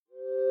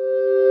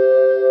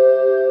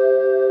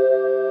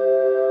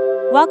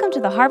Welcome to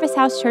the Harvest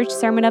House Church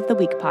Sermon of the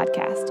Week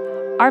podcast.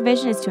 Our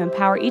vision is to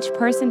empower each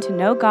person to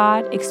know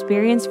God,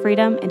 experience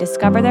freedom, and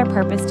discover their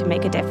purpose to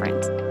make a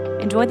difference.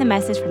 Enjoy the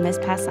message from this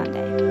past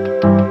Sunday.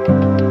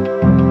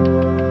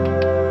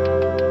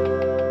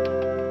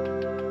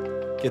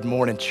 Good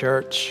morning,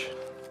 church.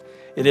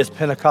 It is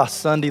Pentecost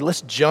Sunday.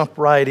 Let's jump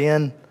right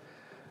in.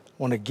 I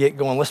want to get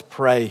going. Let's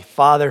pray.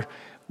 Father,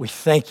 we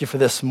thank you for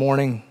this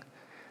morning.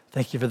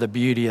 Thank you for the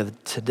beauty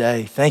of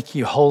today. Thank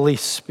you, Holy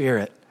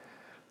Spirit,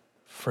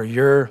 for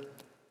your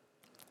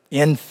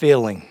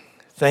infilling.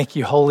 Thank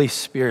you, Holy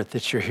Spirit,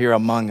 that you're here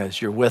among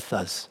us. You're with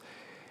us.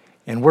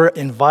 And we're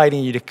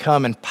inviting you to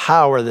come in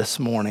power this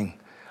morning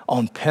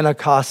on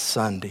Pentecost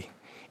Sunday.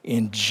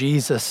 In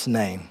Jesus'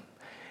 name,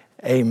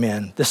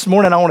 amen. This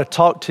morning, I want to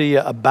talk to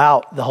you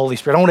about the Holy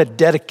Spirit. I want to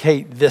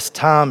dedicate this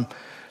time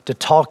to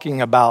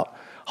talking about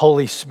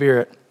Holy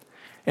Spirit.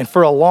 And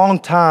for a long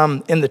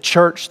time in the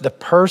church, the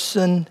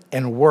person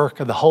and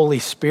work of the Holy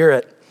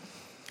Spirit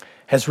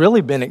has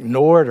really been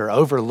ignored or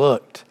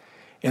overlooked.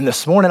 And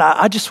this morning,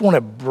 I just want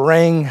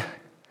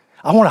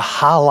to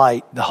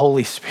highlight the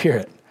Holy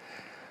Spirit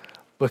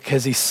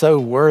because he's so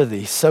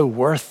worthy, so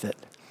worth it.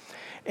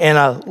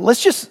 And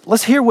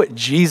let's hear what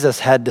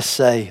Jesus had to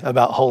say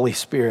about Holy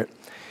Spirit.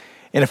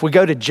 And if we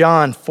go to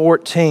John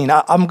 14,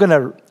 I'm going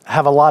to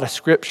have a lot of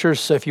scriptures,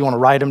 so if you want to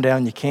write them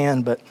down, you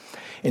can. But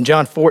in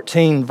John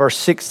 14, verse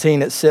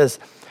 16, it says,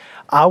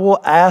 I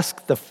will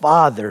ask the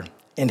Father,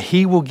 and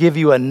he will give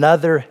you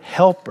another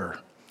helper.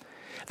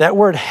 That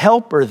word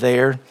helper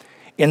there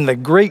in the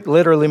Greek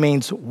literally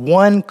means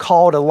one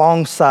called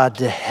alongside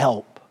to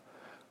help,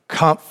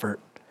 comfort,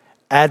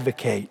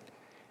 advocate,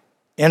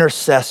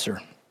 intercessor.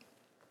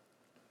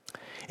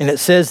 And it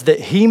says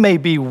that he may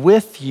be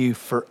with you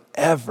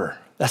forever.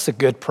 That's a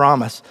good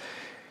promise.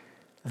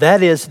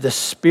 That is the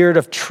Spirit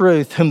of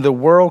truth, whom the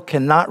world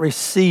cannot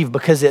receive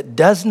because it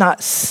does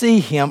not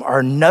see him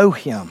or know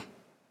him.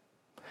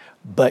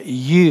 But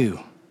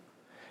you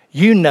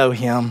know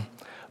him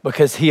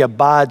because he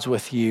abides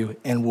with you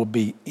and will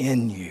be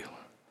in you.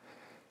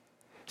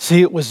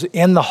 See, it was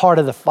in the heart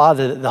of the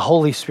Father that the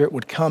Holy Spirit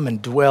would come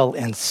and dwell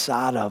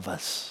inside of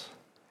us.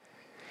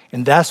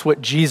 And that's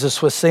what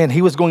Jesus was saying.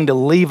 He was going to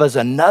leave us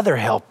another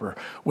helper,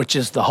 which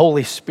is the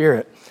Holy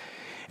Spirit.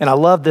 And I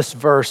love this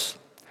verse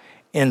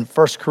in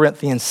 1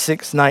 Corinthians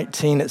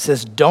 6:19. It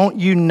says, don't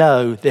you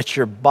know that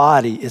your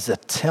body is a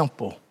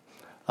temple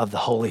of the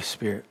Holy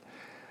Spirit?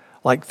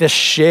 Like this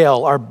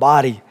shell, our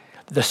body,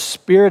 the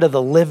Spirit of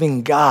the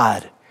living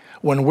God,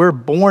 when we're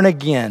born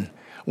again,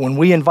 when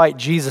we invite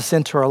Jesus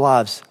into our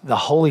lives, the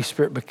Holy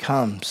Spirit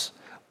becomes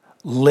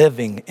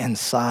living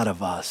inside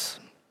of us.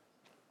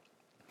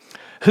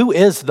 Who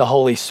is the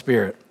Holy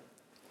Spirit?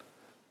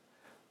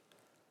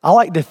 I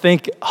like to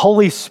think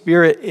Holy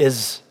Spirit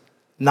is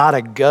not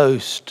a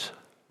ghost,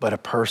 but a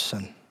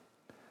person.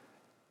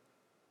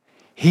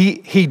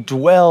 He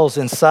dwells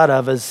inside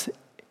of us.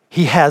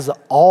 He has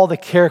all the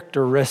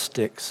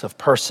characteristics of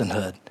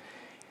personhood.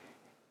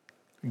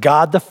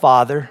 God the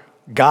Father,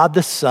 God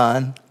the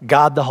Son,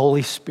 God the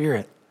Holy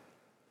Spirit.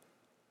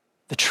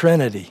 The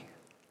Trinity,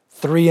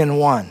 3 in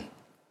 1.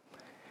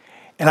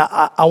 And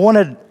I want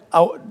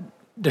to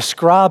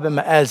describe him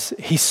as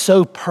he's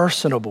so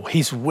personable.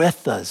 He's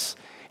with us.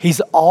 He's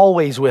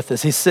always with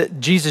us.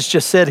 Jesus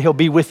just said he'll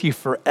be with you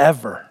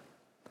forever.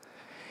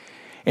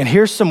 And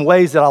here's some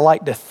ways that I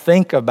like to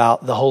think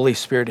about the Holy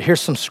Spirit.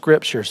 Here's some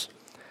scriptures.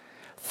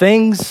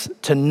 Things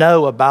to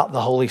know about the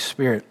Holy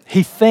Spirit.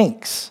 He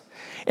thinks.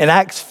 In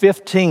Acts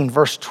 15,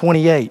 verse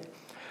 28,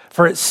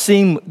 for it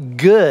seemed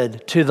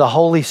good to the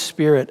Holy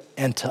Spirit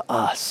and to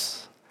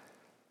us.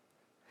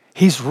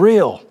 He's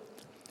real.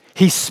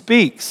 He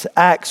speaks.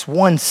 Acts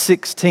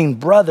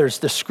 1:16, brothers,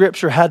 the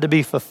scripture had to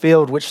be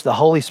fulfilled, which the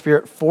Holy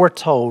Spirit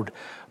foretold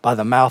by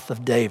the mouth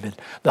of David.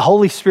 The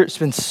Holy Spirit's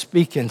been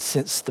speaking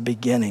since the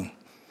beginning.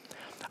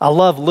 I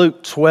love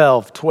Luke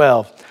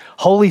 12:12.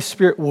 Holy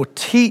Spirit will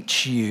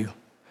teach you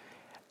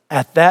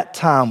at that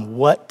time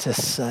what to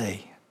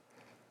say.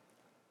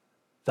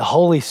 The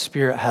Holy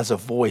Spirit has a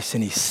voice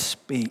and he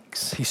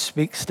speaks. He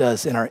speaks to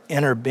us in our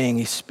inner being.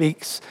 He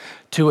speaks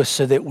to us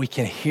so that we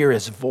can hear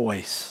his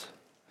voice.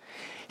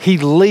 He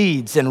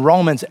leads in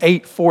Romans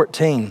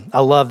 8:14.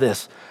 I love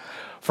this.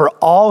 For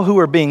all who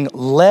are being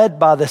led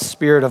by the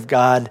Spirit of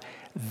God,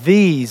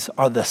 these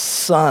are the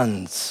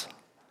sons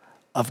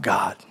of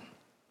God.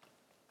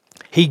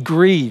 He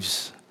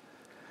grieves.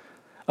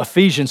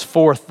 Ephesians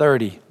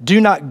 4:30. Do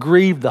not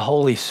grieve the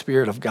Holy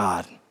Spirit of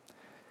God.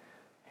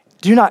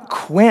 Do not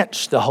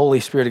quench the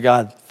Holy Spirit of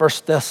God,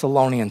 1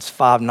 Thessalonians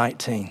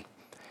 5:19.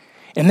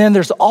 And then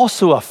there's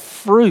also a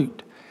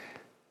fruit,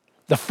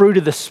 the fruit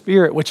of the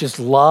Spirit, which is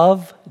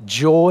love,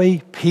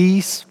 joy,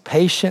 peace,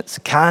 patience,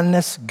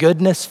 kindness,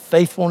 goodness,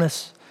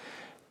 faithfulness,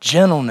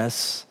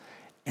 gentleness,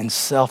 and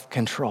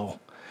self-control.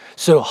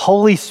 So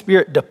Holy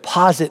Spirit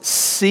deposits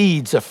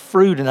seeds of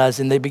fruit in us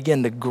and they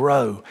begin to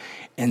grow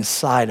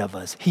inside of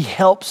us. He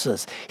helps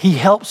us. He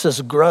helps us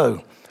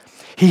grow.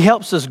 He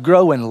helps us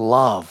grow in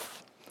love.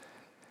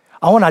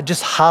 I want to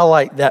just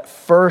highlight that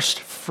first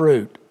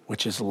fruit,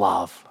 which is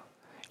love.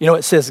 You know,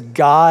 it says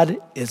God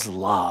is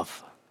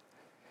love.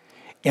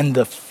 And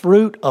the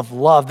fruit of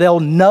love, they'll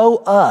know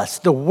us.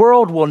 The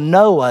world will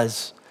know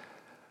us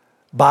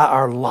by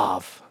our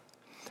love.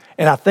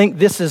 And I think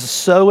this is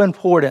so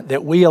important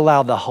that we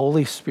allow the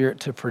Holy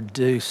Spirit to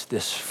produce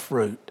this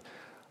fruit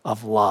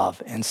of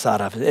love inside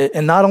of it.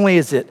 And not only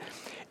is it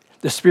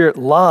the Spirit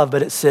love,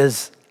 but it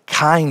says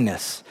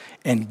kindness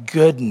and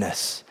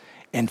goodness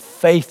and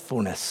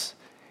faithfulness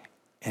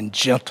and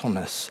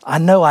gentleness. I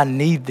know I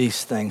need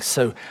these things.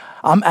 So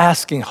I'm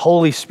asking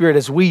Holy Spirit,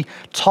 as we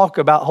talk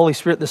about Holy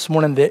Spirit this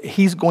morning, that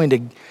he's going to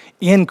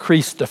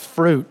increase the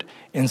fruit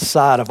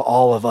inside of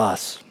all of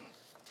us.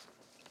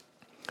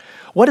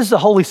 What is the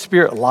Holy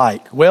Spirit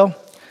like? Well,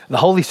 the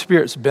Holy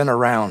Spirit's been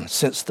around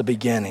since the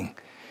beginning.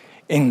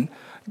 In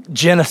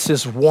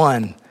Genesis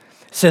 1, it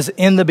says,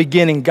 in the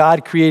beginning,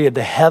 God created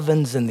the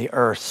heavens and the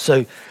earth.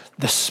 So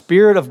the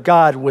Spirit of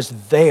God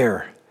was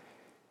there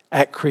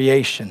at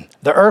creation.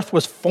 The earth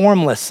was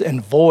formless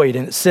and void,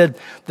 and it said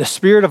the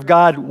Spirit of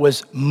God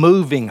was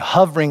moving,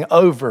 hovering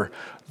over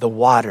the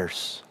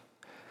waters.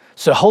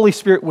 So Holy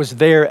Spirit was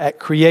there at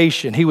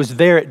creation. He was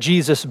there at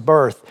Jesus'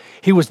 birth.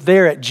 He was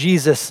there at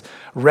Jesus'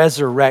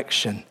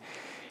 resurrection.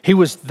 He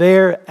was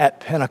there at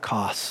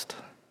Pentecost.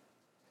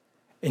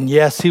 And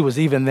yes, he was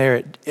even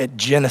there at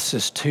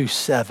Genesis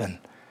 2:7,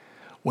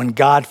 when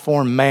God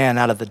formed man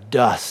out of the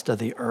dust of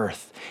the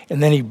earth.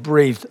 And then he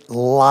breathed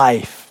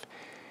life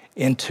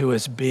into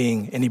his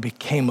being, and he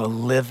became a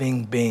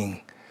living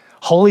being.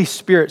 Holy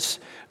Spirit's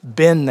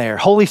been there.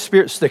 Holy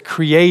Spirit's the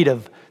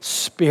creative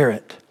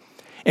spirit.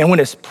 And when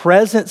his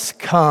presence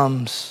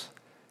comes,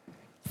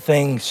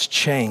 things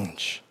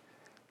change.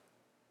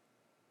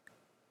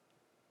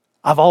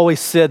 I've always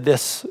said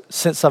this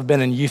since I've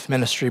been in youth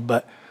ministry,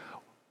 but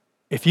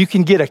if you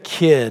can get a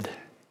kid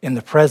in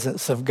the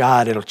presence of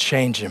God, it'll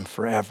change him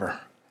forever.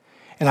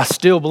 And I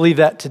still believe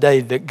that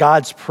today, that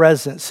God's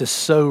presence is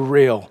so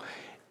real.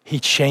 He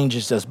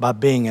changes us by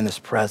being in his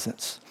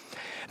presence.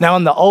 Now,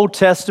 in the Old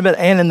Testament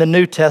and in the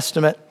New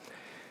Testament,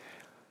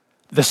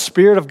 the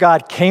Spirit of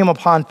God came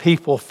upon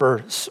people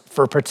for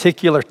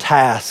particular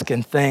tasks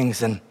and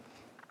things. And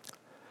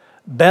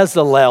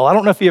Bezalel, I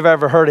don't know if you've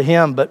ever heard of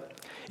him, but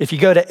if you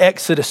go to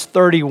Exodus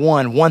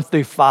 31,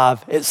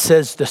 1-5, it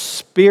says the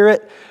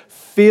Spirit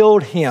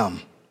filled him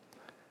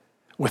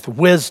with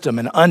wisdom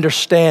and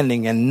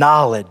understanding and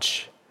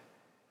knowledge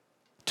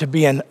to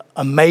be an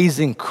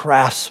amazing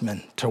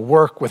craftsman, to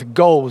work with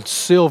gold,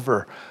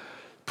 silver,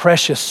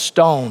 precious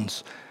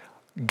stones.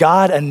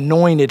 God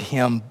anointed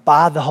him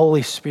by the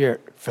Holy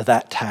Spirit for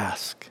that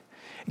task.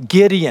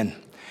 Gideon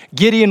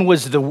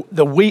was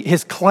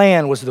his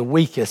clan was the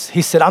weakest.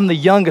 He said, I'm the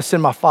youngest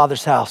in my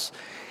father's house.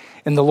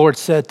 And the Lord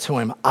said to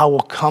him, I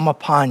will come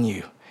upon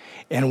you.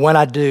 And when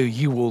I do,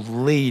 you will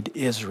lead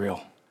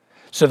Israel.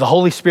 So the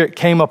Holy Spirit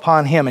came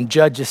upon him in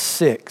Judges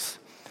 6.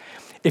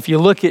 If you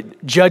look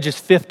at Judges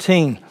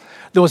 15,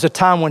 there was a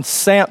time when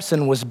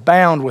Samson was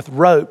bound with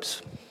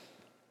ropes.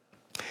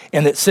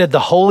 And it said the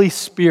Holy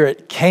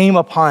Spirit came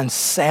upon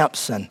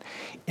Samson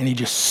and he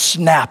just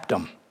snapped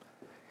him.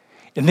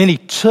 And then he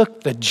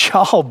took the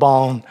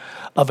jawbone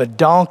of a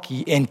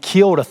donkey and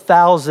killed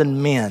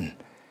 1,000 men.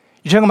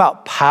 You're talking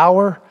about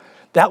power?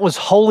 That was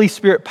Holy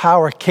Spirit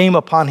power came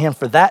upon him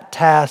for that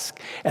task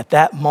at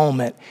that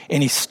moment,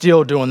 and he's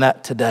still doing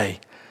that today.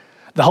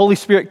 The Holy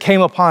Spirit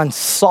came upon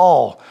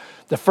Saul,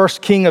 the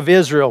first king of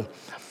Israel,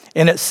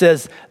 and it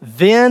says,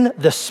 then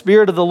the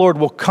Spirit of the Lord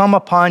will come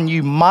upon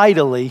you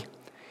mightily,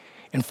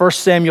 in 1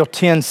 Samuel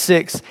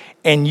 10:6,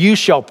 and you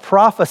shall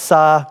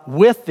prophesy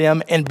with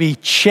them and be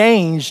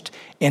changed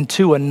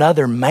into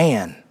another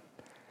man.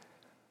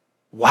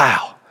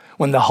 Wow.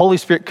 When the Holy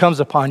Spirit comes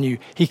upon you,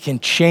 he can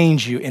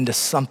change you into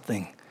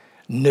something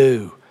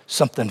new,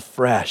 something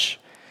fresh.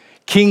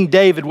 King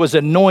David was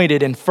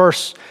anointed in 1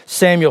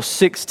 Samuel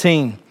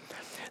 16.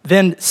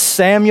 Then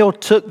Samuel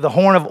took the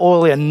horn of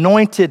oil,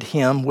 anointed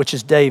him, which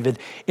is David,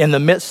 in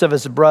the midst of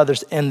his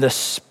brothers, and the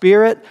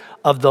Spirit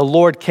of the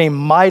Lord came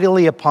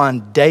mightily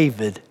upon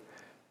David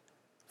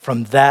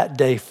from that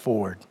day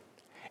forward.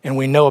 And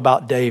we know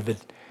about David.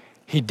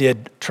 He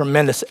did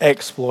tremendous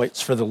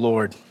exploits for the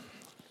Lord.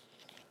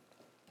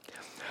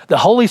 The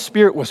Holy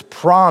Spirit was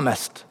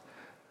promised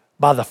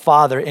by the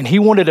Father, and he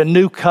wanted a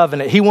new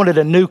covenant. He wanted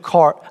a new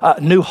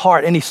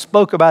heart, and he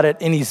spoke about it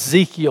in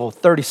Ezekiel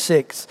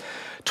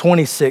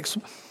 36:26.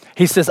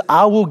 He says,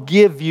 I will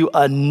give you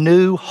a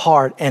new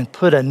heart and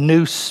put a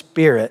new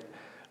spirit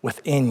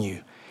within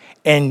you,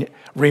 and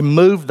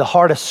remove the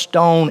heart of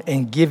stone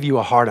and give you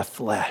a heart of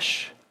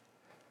flesh.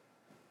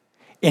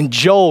 In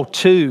Joel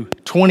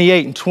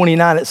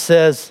 2:28-29, it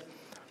says,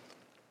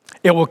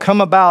 it will come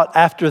about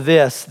after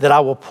this that I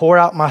will pour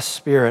out my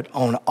Spirit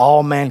on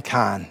all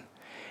mankind,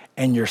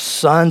 and your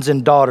sons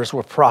and daughters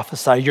will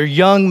prophesy. Your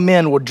young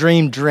men will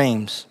dream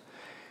dreams,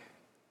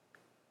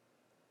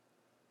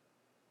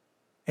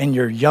 and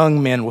your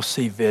young men will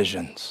see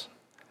visions.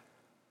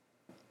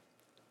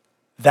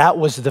 That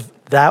was the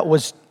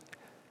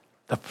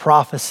the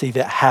prophecy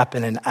that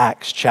happened in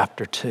Acts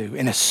chapter 2,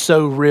 and it's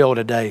so real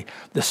today.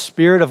 The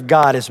Spirit of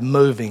God is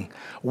moving.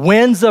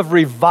 Winds of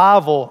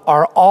revival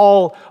are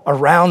all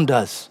around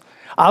us.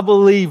 I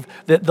believe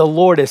that the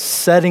Lord is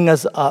setting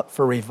us up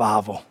for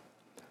revival.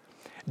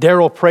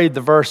 Daryl prayed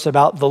the verse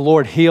about the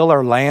Lord heal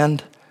our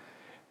land.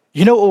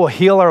 You know what will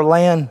heal our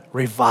land?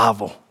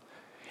 Revival.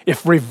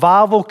 If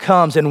revival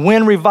comes, and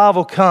when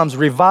revival comes,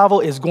 revival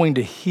is going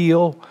to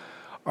heal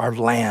our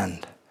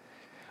land.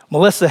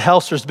 Melissa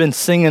Helser's been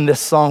singing this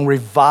song,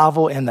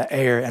 Revival in the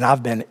Air, and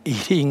I've been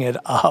eating it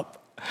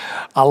up.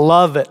 I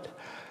love it.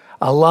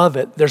 I love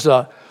it. There's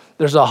a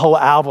whole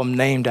album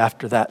named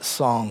after that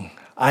song.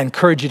 I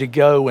encourage you to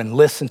go and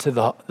listen to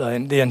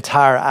the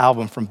entire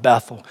album from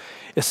Bethel.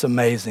 It's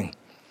amazing.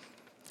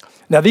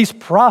 Now, these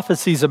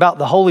prophecies about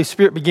the Holy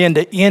Spirit began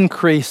to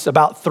increase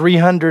about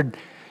 300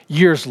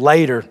 years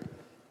later.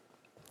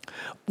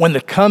 When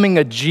the coming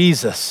of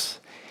Jesus,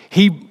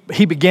 he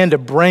began to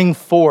bring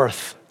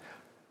forth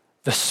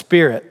the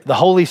Spirit, the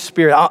Holy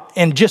Spirit.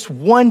 In just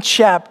one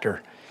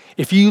chapter,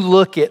 if you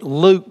look at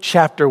Luke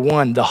chapter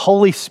 1, the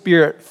Holy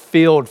Spirit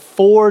filled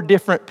 4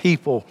 different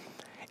people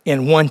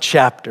in one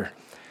chapter.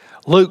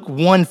 Luke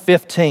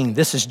 1:15,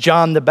 this is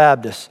John the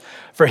Baptist.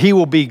 For he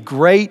will be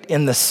great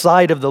in the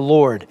sight of the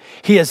Lord.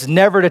 He is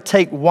never to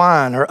take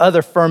wine or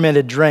other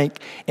fermented drink,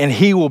 and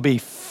he will be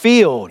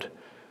filled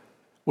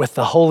with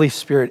the Holy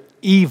Spirit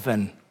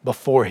even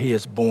before he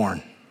is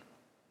born.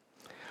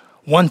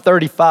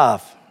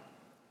 135.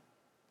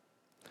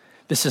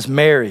 This is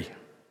Mary.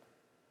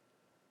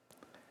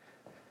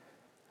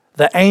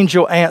 The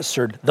angel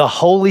answered, the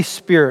Holy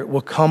Spirit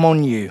will come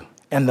on you,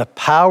 and the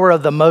power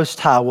of the Most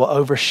High will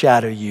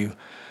overshadow you.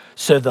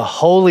 So the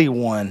Holy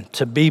One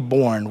to be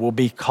born will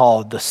be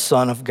called the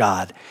Son of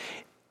God.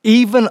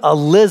 Even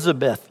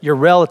Elizabeth, your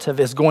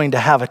relative, is going to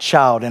have a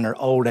child in her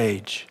old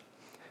age.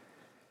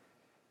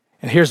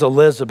 And here's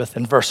Elizabeth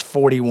in verse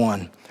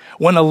 41.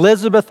 When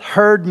Elizabeth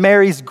heard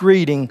Mary's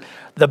greeting,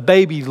 the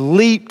baby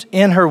leaped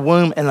in her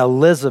womb, and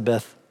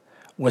Elizabeth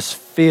was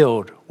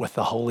filled with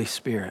the Holy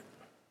Spirit.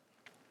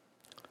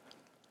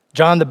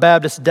 John the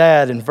Baptist's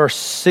dad in verse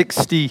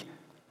 60,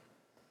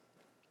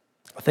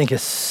 I think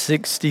it's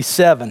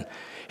 67,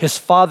 his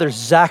father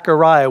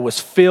Zechariah was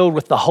filled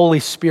with the Holy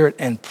Spirit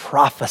and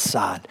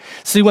prophesied.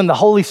 See, when the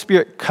Holy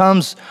Spirit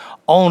comes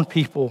on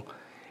people,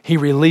 he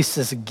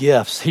releases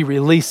gifts, he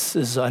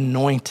releases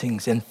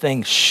anointings, and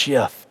things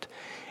shift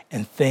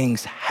and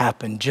things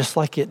happen just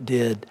like it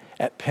did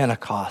at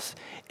Pentecost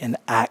in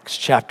Acts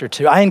chapter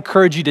 2. I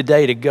encourage you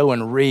today to go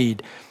and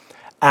read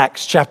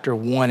Acts chapter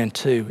 1 and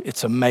 2.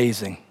 It's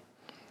amazing.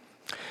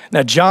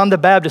 Now, John the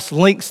Baptist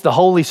links the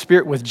Holy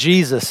Spirit with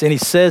Jesus, and he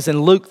says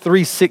in Luke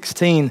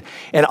 3:16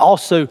 and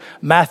also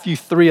Matthew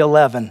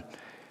 3:11,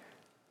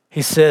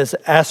 he says,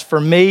 as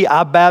for me,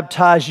 I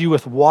baptize you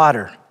with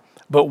water,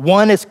 but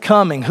one is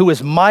coming who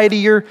is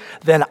mightier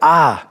than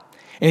I.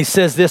 And he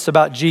says this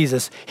about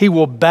Jesus, he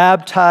will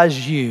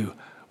baptize you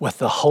with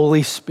the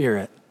Holy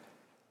Spirit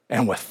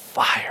and with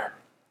fire.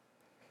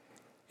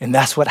 And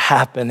that's what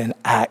happened in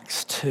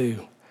Acts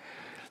 2.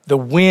 The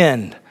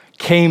wind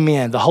came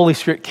in, the Holy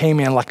Spirit came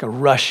in like a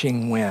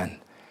rushing wind,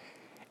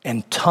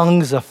 and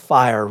tongues of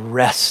fire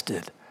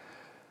rested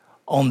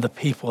on the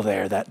people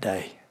there that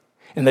day.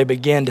 And they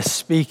began to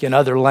speak in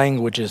other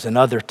languages and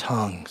other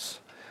tongues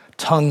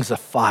of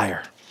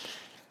fire.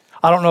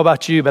 I don't know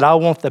about you, but I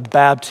want the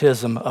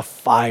baptism of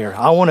fire.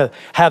 I want to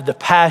have the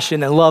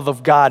passion and love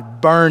of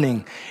God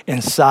burning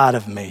inside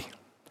of me.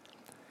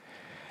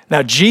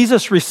 Now,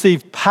 Jesus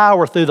received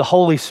power through the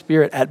Holy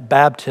Spirit at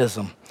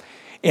baptism.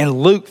 In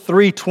Luke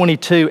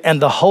 3:22, and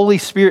the Holy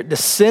Spirit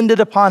descended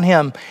upon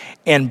him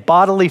in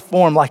bodily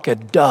form like a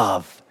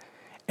dove,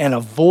 and a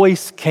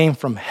voice came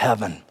from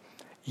heaven.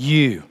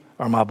 You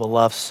are my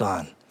beloved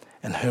Son,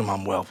 in whom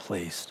I'm well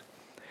pleased.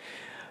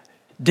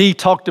 Dee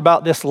talked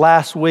about this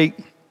last week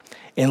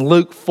in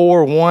Luke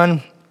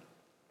 4:1.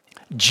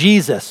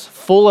 Jesus,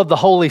 full of the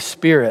Holy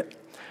Spirit,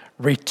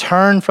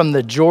 returned from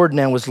the Jordan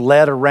and was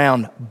led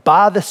around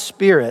by the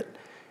Spirit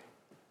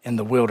in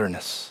the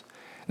wilderness.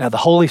 Now, the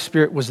Holy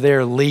Spirit was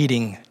there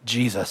leading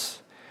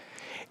Jesus.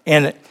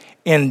 And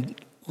in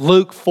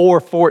Luke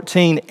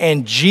 4:14,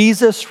 and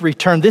Jesus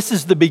returned. This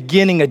is the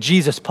beginning of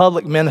Jesus'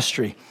 public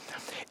ministry.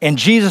 And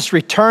Jesus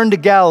returned to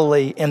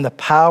Galilee in the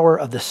power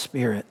of the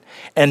Spirit,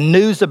 and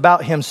news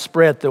about him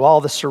spread through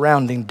all the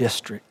surrounding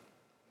district.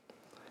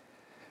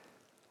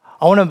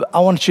 I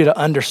want you to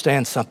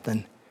understand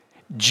something.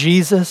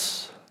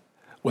 Jesus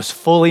was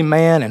fully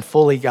man and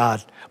fully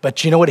God.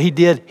 But you know what he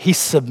did? He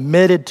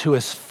submitted to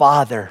his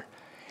Father.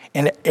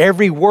 And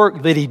every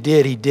work that he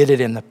did it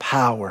in the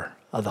power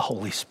of the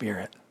Holy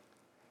Spirit.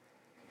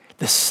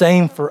 The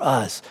same for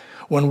us.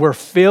 When we're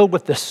filled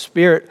with the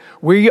Spirit,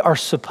 we are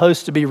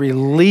supposed to be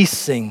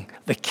releasing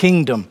the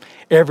kingdom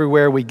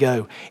everywhere we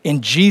go.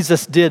 And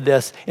Jesus did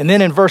this. And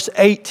then in verse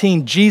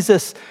 18,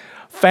 Jesus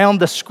found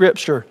the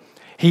scripture.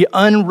 He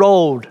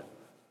unrolled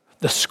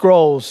the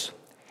scrolls,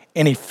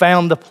 and he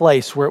found the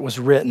place where it was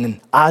written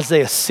in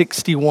Isaiah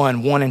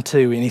 61, 1 and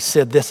 2, and he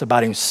said this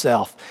about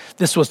himself.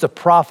 This was the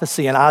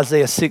prophecy in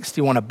Isaiah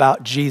 61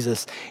 about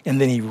Jesus,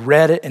 and then he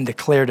read it and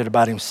declared it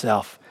about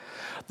himself.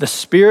 The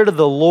Spirit of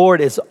the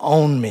Lord is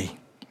on me,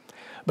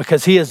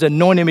 because he has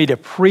anointed me to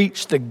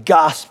preach the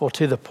gospel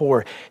to the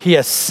poor. He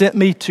has sent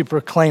me to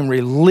proclaim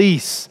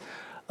release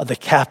of the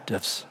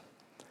captives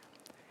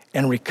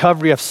and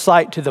recovery of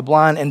sight to the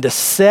blind, and to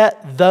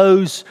set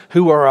those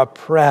who are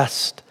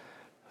oppressed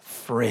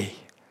free.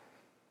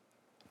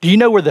 Do you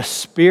know where the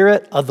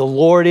Spirit of the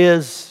Lord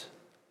is?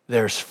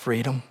 There's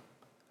freedom.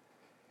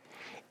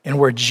 And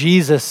where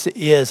Jesus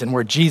is and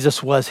where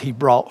Jesus was, he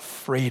brought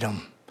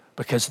freedom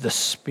because the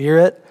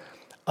Spirit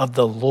of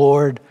the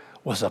Lord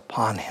was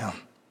upon him.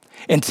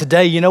 And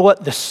today, you know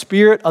what? The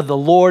Spirit of the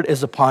Lord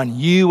is upon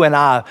you and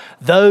I,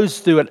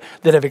 those that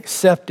have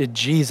accepted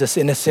Jesus.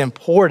 And it's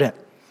important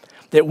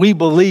that we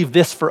believe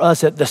this for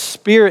us, that the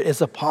Spirit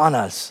is upon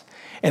us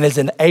and has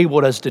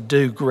enabled us to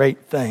do great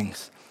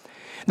things.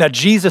 Now,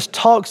 Jesus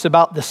talks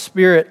about the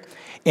Spirit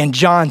in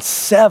John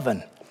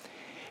 7.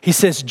 He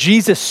says,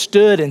 Jesus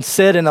stood and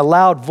said in a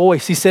loud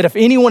voice, he said, if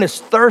anyone is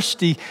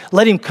thirsty,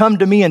 let him come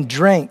to me and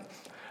drink.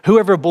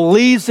 Whoever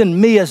believes in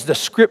me, as the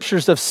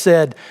scriptures have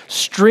said,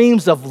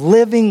 streams of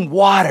living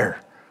water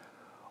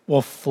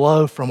will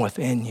flow from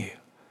within you.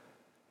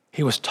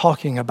 He was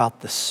talking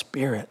about the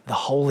Spirit, the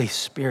Holy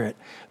Spirit,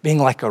 being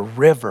like a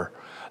river.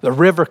 The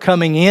river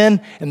coming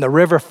in and the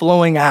river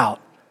flowing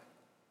out.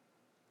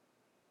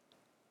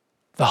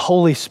 The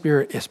Holy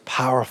Spirit is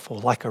powerful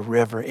like a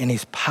river, and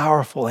he's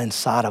powerful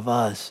inside of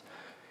us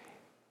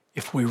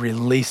if we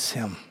release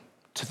him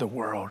to the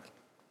world.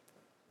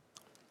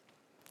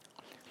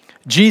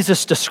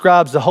 Jesus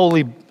describes the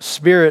Holy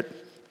Spirit,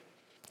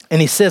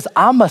 and he says,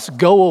 I must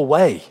go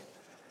away.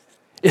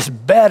 It's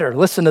better.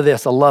 Listen to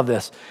this. I love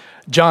this.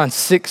 John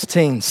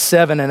 16,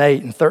 7 and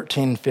 8 and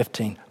 13 and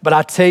 15. But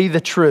I tell you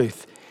the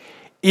truth,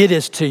 it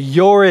is to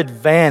your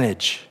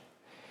advantage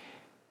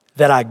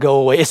that I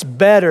go away. It's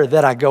better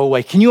that I go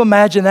away. Can you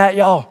imagine that,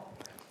 y'all?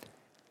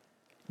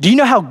 Do you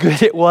know how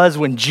good it was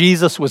when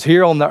Jesus was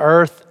here on the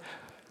earth?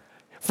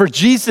 For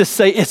Jesus to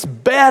say, it's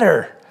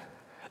better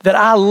that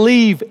I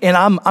leave, and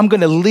I'm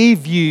going to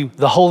leave you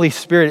the Holy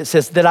Spirit. It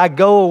says that I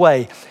go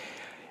away.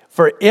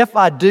 For if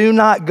I do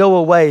not go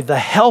away, the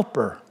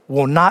Helper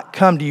will not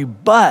come to you.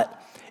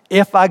 But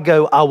if I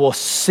go, I will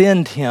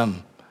send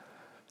him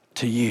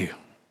to you.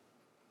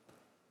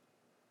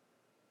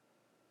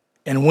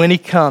 And when he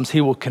comes,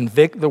 he will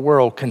convict the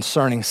world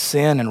concerning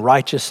sin and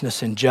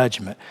righteousness and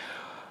judgment.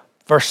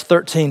 Verse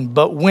 13,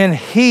 but when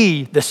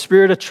he, the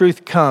Spirit of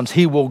truth, comes,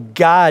 he will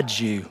guide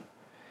you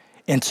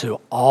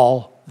into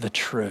all the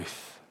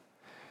truth.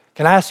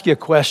 Can I ask you a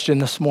question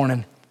this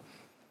morning?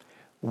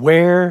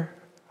 Where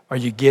are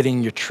you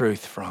getting your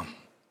truth from?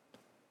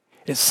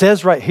 It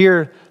says right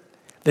here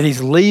that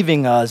he's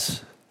leaving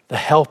us the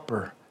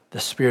Helper, the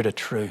Spirit of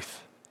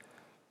truth.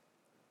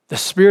 The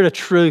Spirit of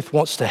truth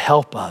wants to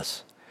help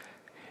us.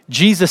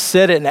 Jesus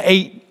said it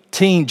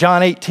in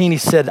John 18, he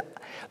said,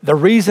 the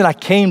reason I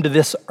came to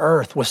this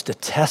earth was to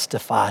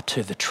testify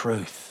to the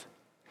truth.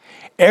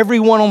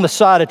 Everyone on the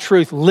side of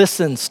truth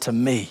listens to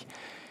me.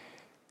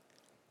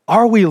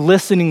 Are we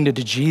listening to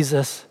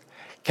Jesus?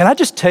 Can I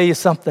just tell you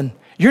something?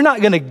 You're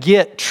not going to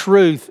get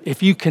truth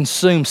if you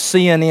consume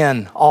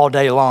CNN all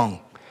day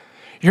long.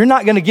 You're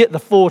not going to get the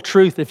full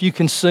truth if you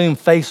consume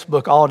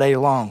Facebook all day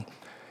long.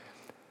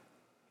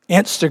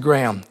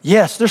 Instagram,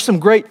 yes, there's some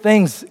great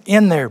things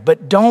in there,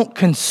 but don't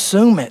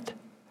consume it.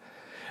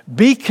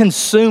 Be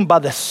consumed by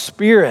the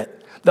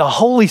Spirit, the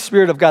Holy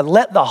Spirit of God.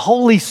 Let the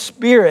Holy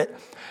Spirit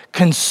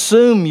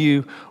consume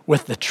you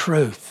with the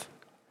truth.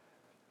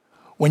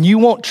 When you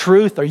want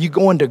truth, are you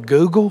going to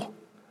Google?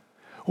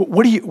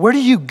 Where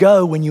do you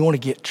go when you want to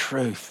get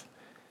truth?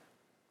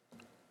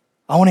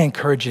 I want to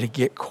encourage you to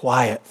get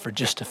quiet for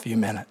just a few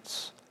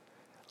minutes.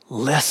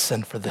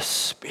 Listen for the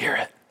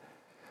Spirit.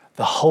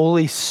 The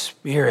Holy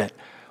Spirit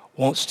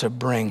wants to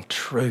bring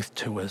truth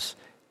to us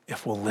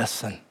if we'll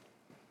listen.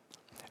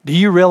 Do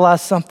you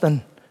realize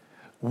something?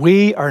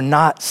 We are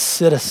not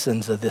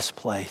citizens of this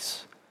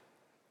place.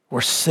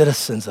 We're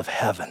citizens of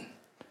heaven.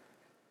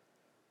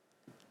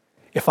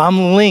 If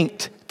I'm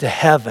linked to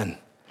heaven,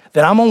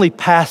 then I'm only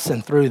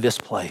passing through this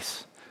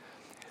place.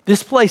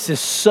 This place is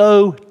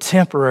so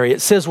temporary.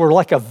 It says we're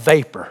like a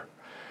vapor.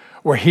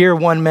 We're here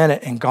one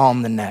minute and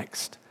gone the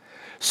next.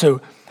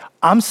 So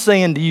I'm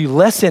saying to you,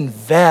 let's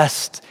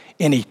invest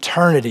in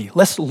eternity.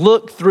 Let's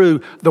look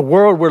through the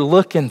world we're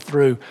looking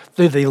through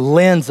the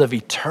lens of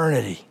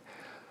eternity,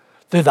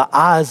 through the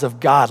eyes of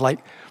God. Like,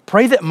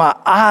 pray that my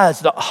eyes,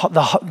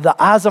 the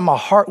eyes of my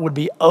heart would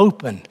be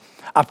open.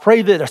 I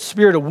pray that a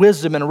spirit of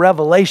wisdom and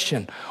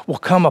revelation will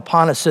come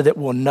upon us so that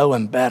we'll know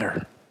him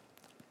better.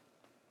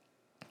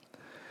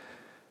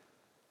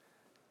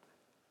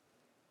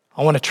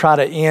 I want to try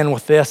to end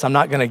with this. I'm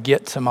not going to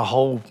get to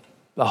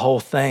the whole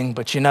thing,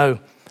 but you know,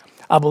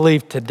 I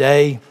believe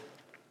today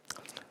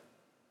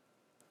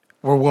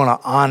we're going to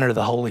honor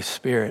the Holy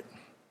Spirit.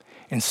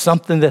 And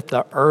something that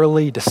the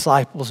early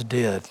disciples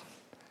did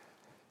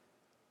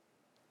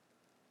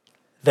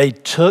They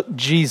took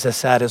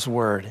Jesus at his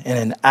word. And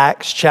in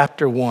Acts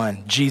chapter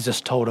 1,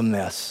 Jesus told them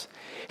this.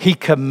 He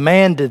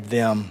commanded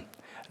them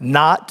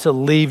not to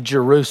leave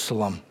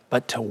Jerusalem,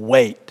 but to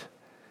wait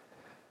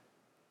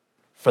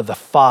for what the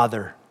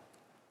Father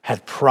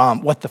had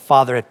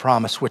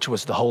promised, which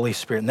was the Holy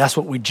Spirit. And that's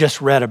what we just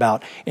read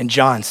about in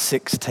John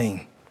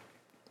 16.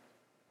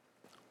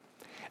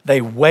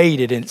 They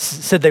waited, and it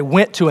said they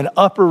went to an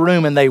upper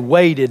room and they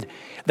waited.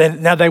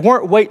 Now they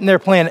weren't waiting there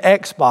playing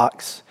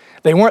Xbox.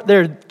 They weren't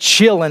there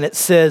chilling. It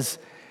says,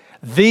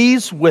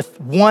 these with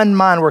one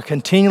mind were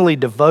continually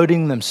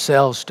devoting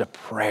themselves to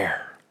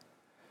prayer.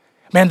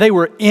 Man, they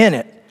were in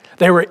it.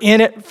 They were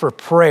in it for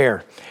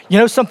prayer. You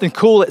know something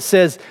cool? It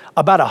says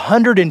about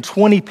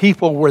 120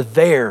 people were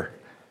there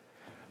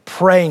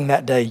praying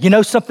that day. You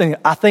know something?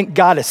 I think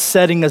God is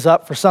setting us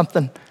up for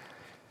something.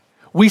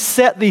 We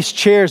set these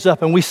chairs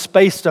up and we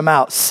spaced them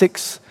out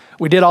 6.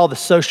 We did all the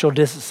social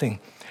distancing.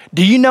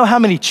 Do you know how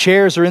many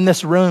chairs are in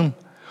this room?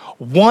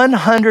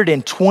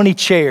 120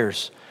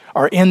 chairs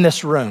are in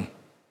this room.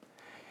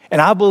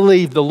 And I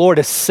believe the Lord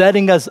is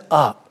setting us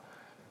up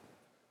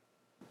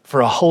for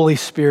a Holy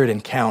Spirit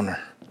encounter.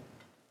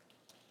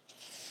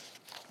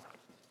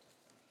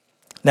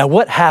 Now,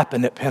 what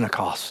happened at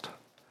Pentecost?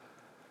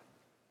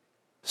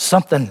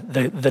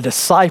 The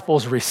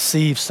disciples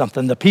received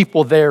something. The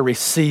people there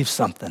received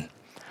something.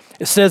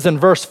 It says in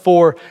verse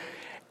 4,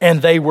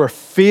 and they were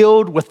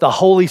filled with the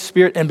Holy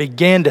Spirit and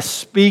began to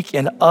speak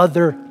in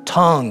other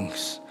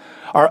tongues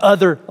or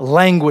other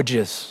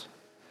languages.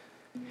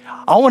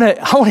 I want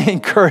to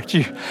encourage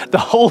you. The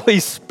Holy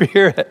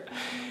Spirit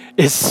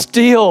is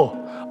still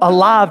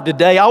alive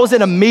today. I was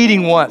in a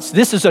meeting once.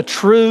 This is a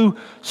true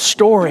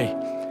story.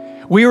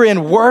 We were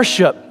in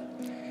worship,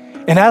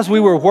 and as we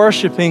were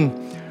worshiping,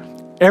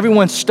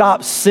 everyone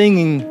stopped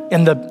singing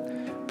and the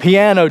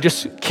piano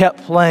just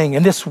kept playing.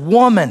 And this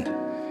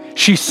woman,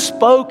 she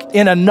spoke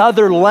in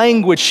another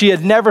language she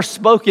had never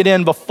spoken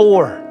in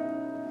before.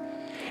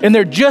 And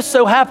there just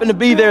so happened to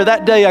be there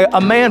that day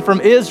a man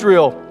from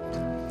Israel.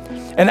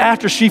 And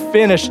after she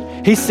finished,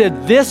 he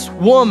said, this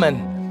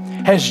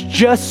woman has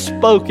just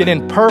spoken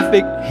in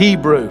perfect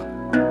Hebrew.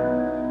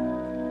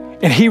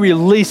 And he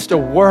released a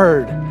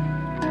word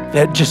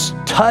that just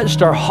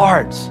touched our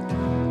hearts.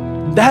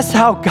 That's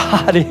how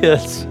God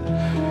is.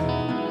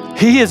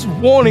 He is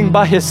wanting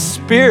by his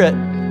Spirit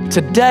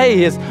today,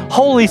 his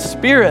Holy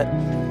Spirit,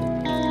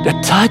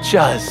 to touch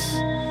us,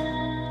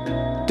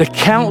 to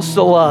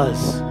counsel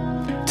us,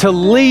 to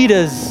lead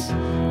us,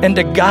 and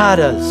to guide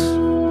us.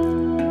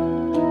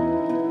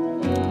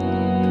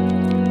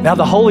 Now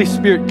the Holy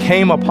Spirit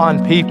came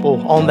upon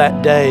people on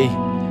that day,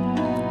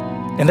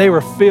 and they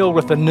were filled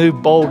with a new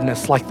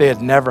boldness like they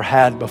had never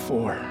had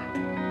before.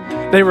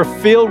 They were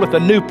filled with a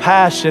new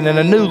passion and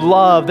a new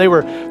love. They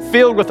were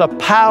filled with a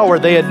power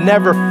they had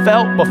never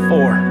felt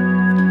before.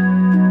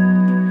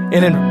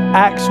 And in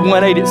Acts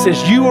 1:8, it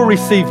says, you will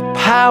receive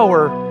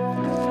power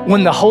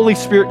when the Holy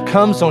Spirit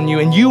comes on you,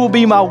 and you will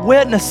be my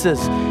witnesses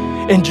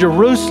in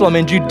Jerusalem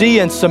and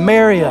Judea and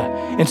Samaria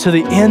and to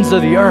the ends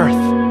of the earth.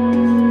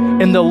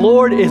 And the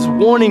Lord is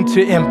wanting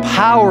to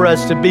empower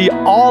us to be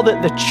all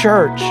that the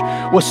church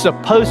was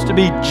supposed to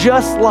be,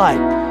 just like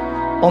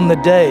on the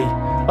day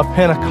of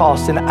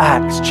Pentecost in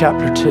Acts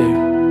chapter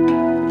 2.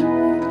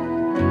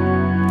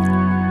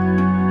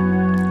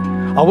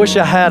 I wish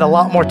I had a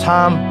lot more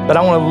time, but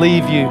I want to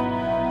leave you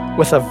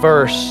with a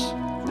verse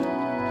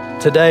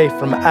today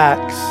from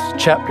Acts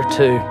chapter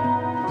 2.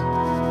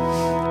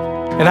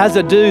 And as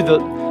I do, the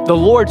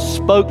Lord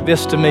spoke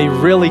this to me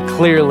really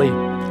clearly.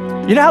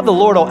 You know how the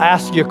Lord will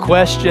ask you a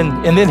question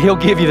and then he'll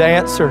give you the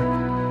answer?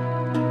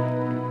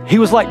 He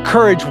was like,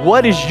 Courage,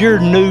 what is your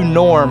new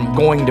norm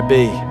going to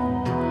be?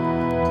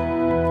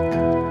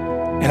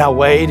 And I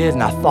waited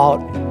and I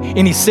thought,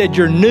 and he said,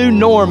 your new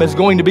norm is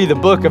going to be the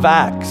book of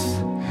Acts.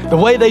 The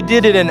way they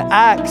did it in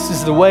Acts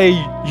is the way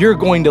you're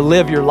going to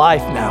live your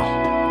life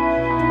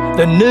now.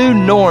 The new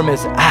norm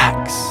is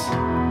Acts.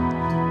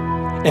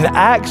 And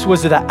Acts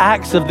was the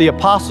Acts of the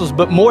apostles,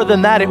 but more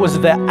than that, it was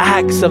the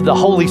Acts of the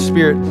Holy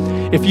Spirit.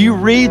 If you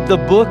read the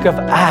book of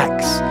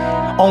Acts,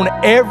 on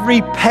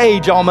every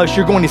page almost,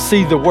 you're going to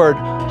see the word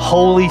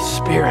Holy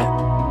Spirit,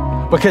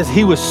 because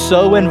he was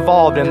so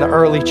involved in the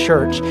early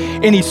church,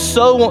 and he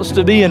so wants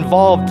to be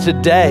involved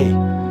today.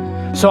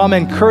 So I'm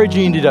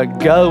encouraging you to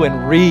go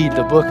and read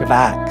the book of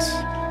Acts,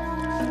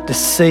 to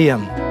see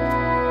him.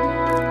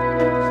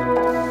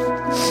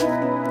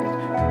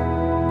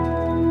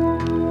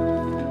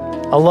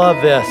 I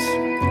love this.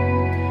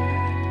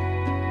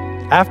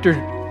 After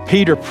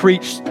Peter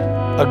preached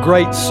a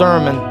great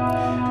sermon,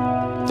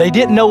 they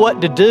didn't know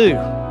what to do.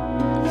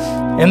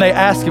 And they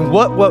asked him,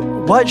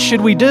 what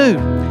should we do?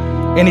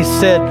 And he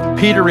said,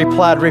 Peter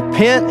replied,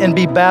 repent and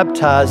be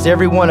baptized,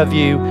 every one of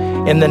you,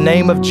 in the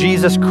name of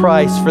Jesus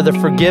Christ for the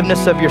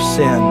forgiveness of your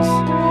sins.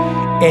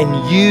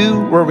 And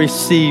you will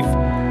receive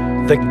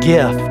the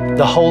gift,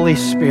 the Holy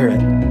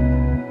Spirit.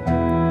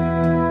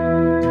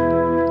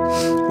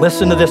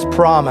 Listen to this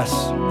promise.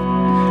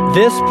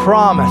 This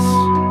promise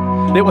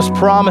that was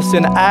promised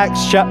in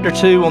Acts chapter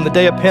 2 on the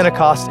day of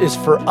Pentecost is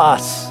for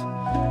us.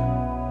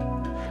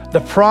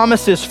 The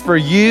promise is for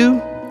you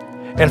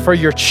and for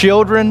your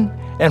children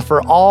and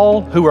for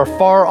all who are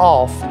far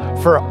off,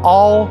 for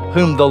all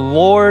whom the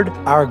Lord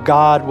our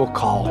God will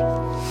call.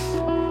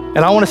 And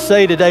I want to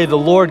say today, the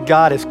Lord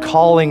God is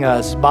calling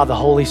us by the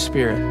Holy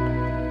Spirit.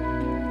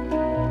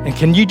 And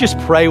can you just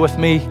pray with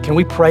me? Can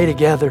we pray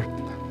together?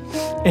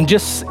 And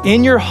just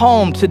in your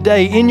home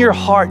today, in your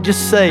heart,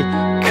 just say,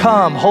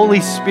 come,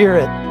 Holy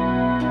Spirit.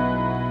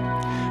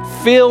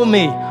 Fill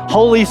me,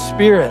 Holy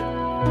Spirit.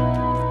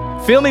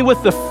 Fill me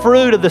with the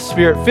fruit of the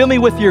Spirit. Fill me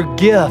with your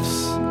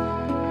gifts.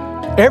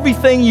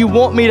 Everything you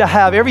want me to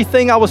have,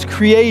 everything I was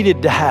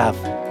created to have,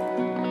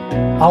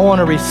 I want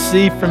to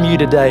receive from you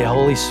today,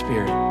 Holy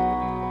Spirit.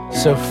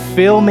 So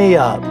fill me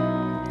up.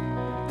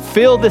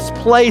 Fill this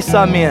place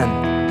I'm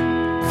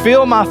in.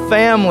 Fill my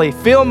family.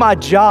 Fill my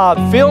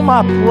job. Fill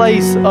my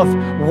place of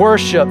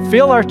worship.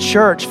 Fill our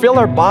church. Fill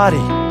our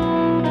body.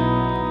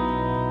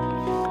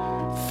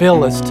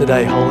 Fill us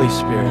today, Holy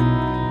Spirit.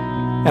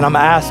 And I'm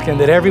asking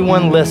that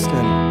everyone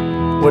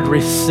listening would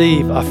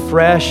receive a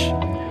fresh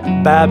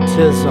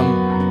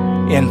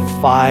baptism in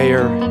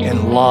fire,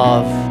 in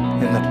love,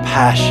 in the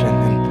passion,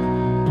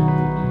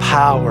 and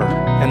power,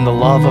 and the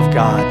love of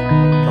God,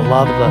 the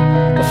love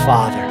of the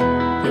Father,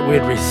 that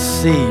we'd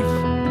receive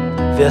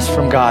this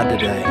from God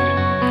today.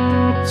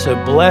 So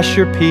bless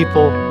your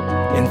people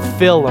and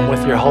fill them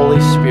with your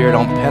Holy Spirit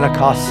on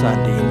Pentecost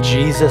Sunday. In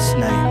Jesus'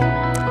 name,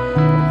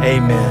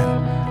 amen.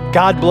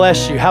 God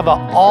bless you. Have an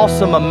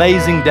awesome,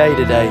 amazing day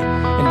today.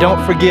 And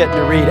don't forget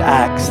to read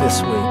Acts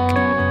this week.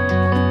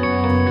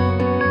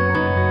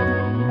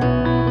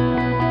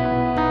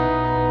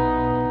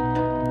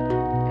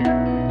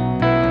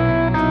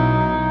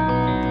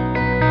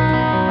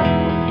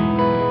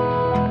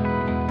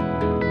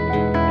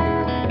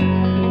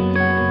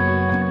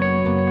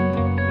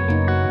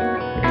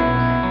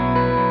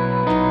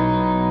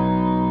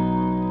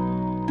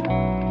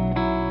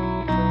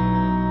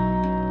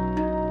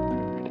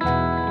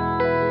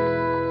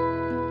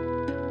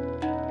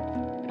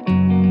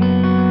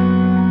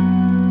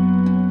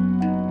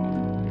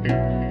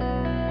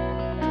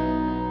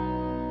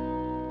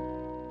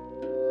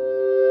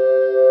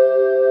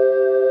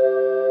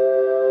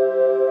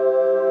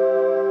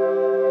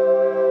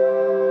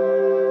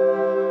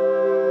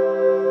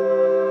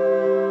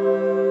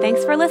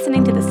 Thanks for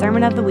listening to the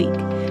Sermon of the Week.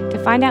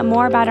 To find out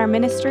more about our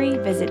ministry,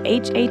 visit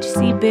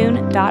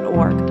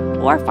hhcboone.org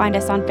or find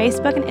us on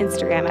Facebook and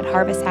Instagram at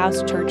Harvest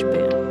House Church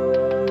Boone.